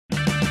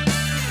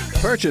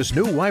Purchase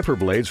new wiper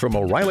blades from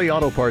O'Reilly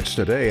Auto Parts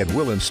today and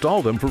we'll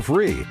install them for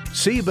free.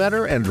 See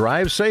better and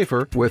drive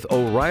safer with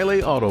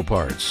O'Reilly Auto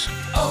Parts.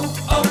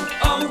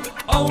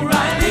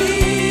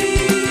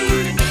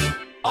 O'Reilly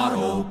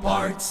Auto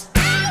Parts.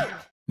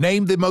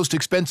 Name the most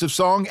expensive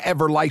song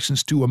ever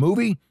licensed to a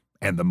movie,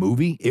 and the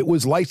movie it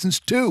was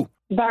licensed to.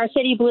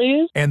 Varsity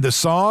Blues. And the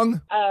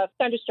song?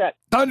 Thunderstruck.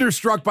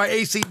 Thunderstruck by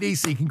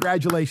AC/DC.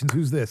 Congratulations.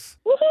 Who's this?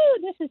 Woohoo!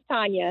 This is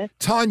Tanya.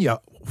 Tanya,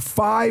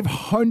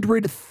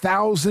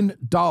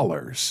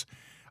 $500,000.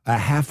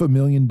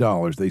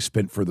 $500,000 they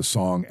spent for the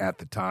song at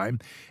the time.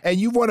 And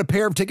you've won a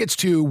pair of tickets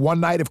to One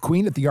Night of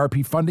Queen at the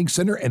RP Funding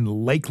Center in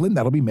Lakeland.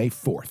 That'll be May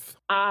 4th.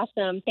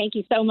 Awesome. Thank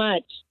you so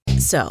much.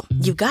 So,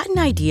 you've got an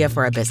idea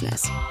for a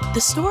business. The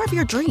store of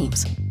your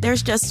dreams.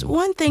 There's just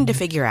one thing to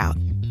figure out.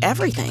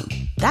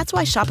 Everything. That's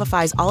why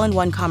Shopify's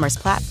all-in-one commerce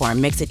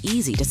platform makes it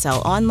easy to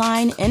sell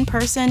online, in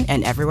person,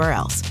 and everywhere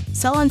else.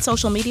 Sell on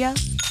social media,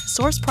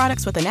 source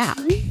products with an app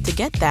to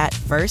get that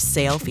first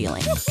sale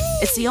feeling.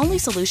 It's the only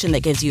solution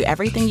that gives you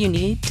everything you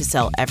need to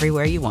sell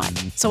everywhere you want.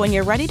 So when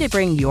you're ready to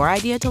bring your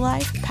idea to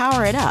life,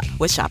 power it up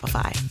with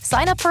Shopify.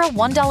 Sign up for a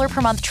 $1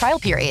 per month trial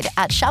period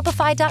at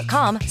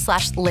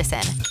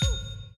shopify.com/listen.